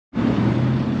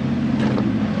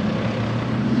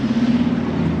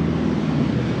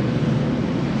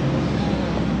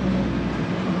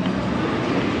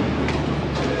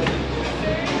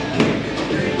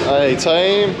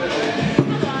team.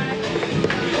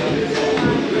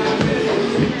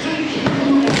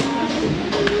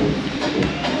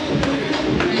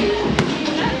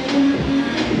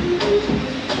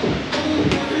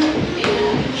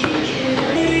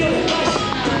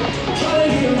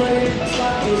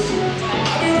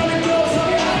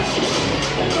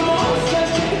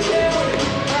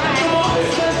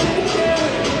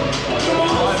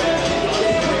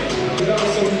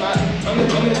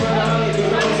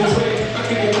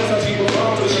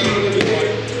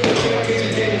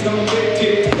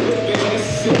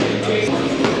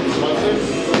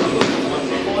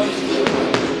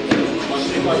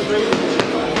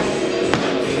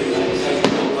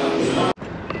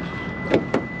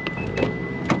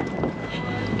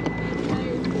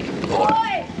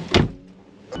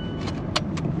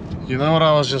 You know what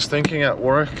I was just thinking at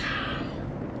work?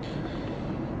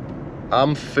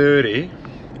 I'm 30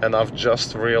 and I've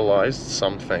just realized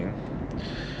something,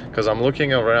 because I'm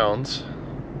looking around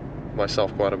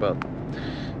myself quite a bit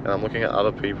and I'm looking at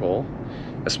other people,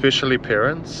 especially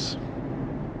parents,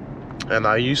 and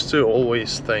I used to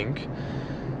always think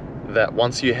that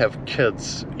once you have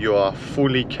kids you are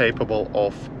fully capable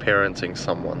of parenting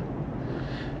someone,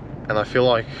 and I feel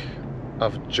like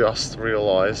I've just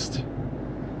realized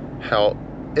how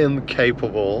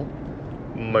incapable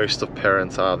most of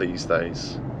parents are these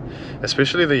days,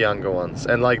 especially the younger ones.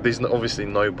 And like, there's obviously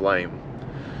no blame,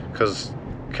 because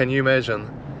can you imagine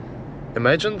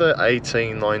the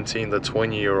 18, 19, the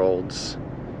 20-year-olds,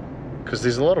 because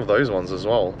there's a lot of those ones as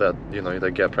well that, you know,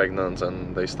 they get pregnant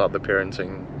and they start the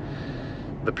parenting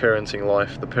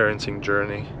life, the parenting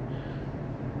journey.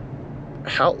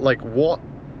 How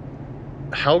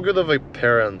good of a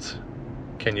parent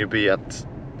can you be at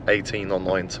 18 or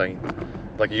 19?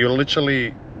 Like, you're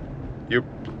literally, you're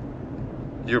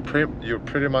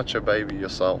pretty much a baby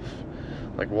yourself.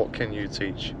 Like, what can you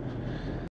teach?